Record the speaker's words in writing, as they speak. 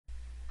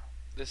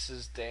This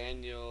is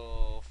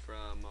Daniel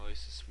from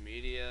Oasis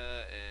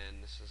Media,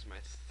 and this is my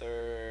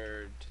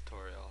third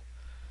tutorial.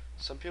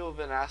 Some people have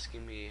been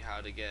asking me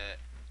how to get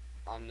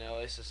on the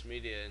Oasis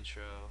Media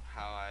intro,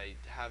 how I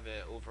have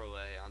it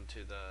overlay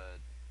onto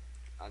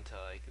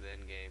like the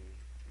in-game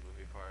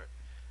movie part,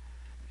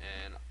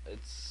 and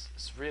it's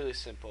really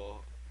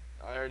simple.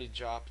 I already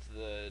dropped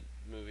the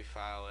movie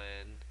file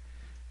in,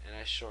 and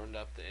I shortened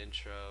up the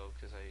intro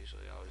because I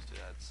usually always do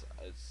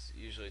that. It's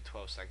usually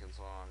 12 seconds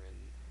long, and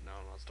no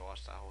one wants to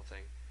watch that whole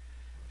thing.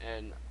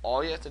 And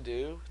all you have to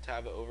do to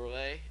have it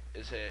overlay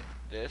is hit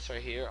this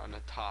right here on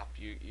the top.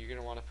 You're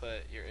gonna want to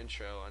put your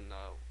intro on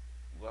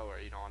the lower.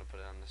 You don't want to put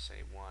it on the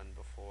same one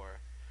before.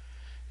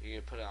 You're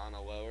gonna put it on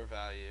a lower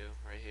value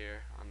right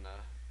here on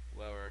the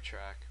lower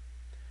track,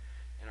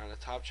 and on the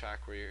top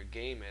track where your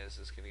game is,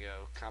 it's gonna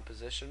go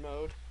composition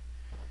mode,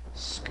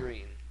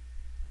 screen,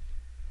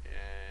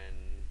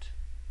 and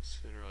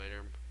sooner or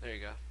later, there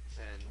you go,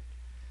 and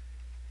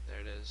there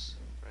it is,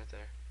 right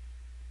there.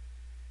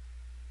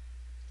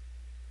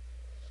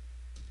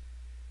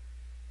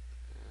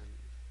 And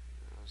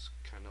that was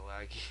kind of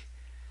laggy.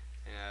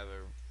 And I have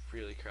a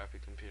really crappy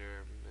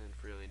computer and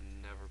really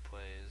never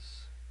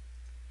plays,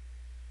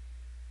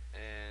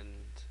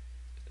 and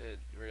it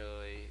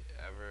really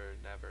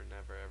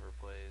never ever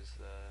plays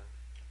the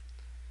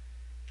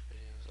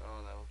videos.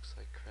 Oh, that looks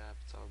like crap.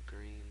 It's all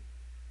green.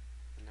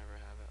 I never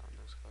have it on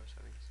those color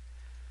settings.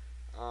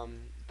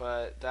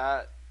 But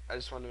that I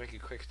just wanted to make a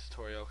quick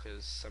tutorial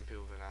because some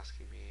people have been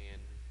asking me,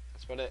 and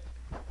that's about it.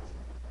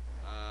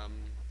 Um,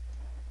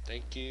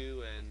 Thank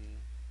you, and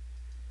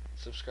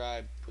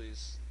subscribe,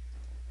 please.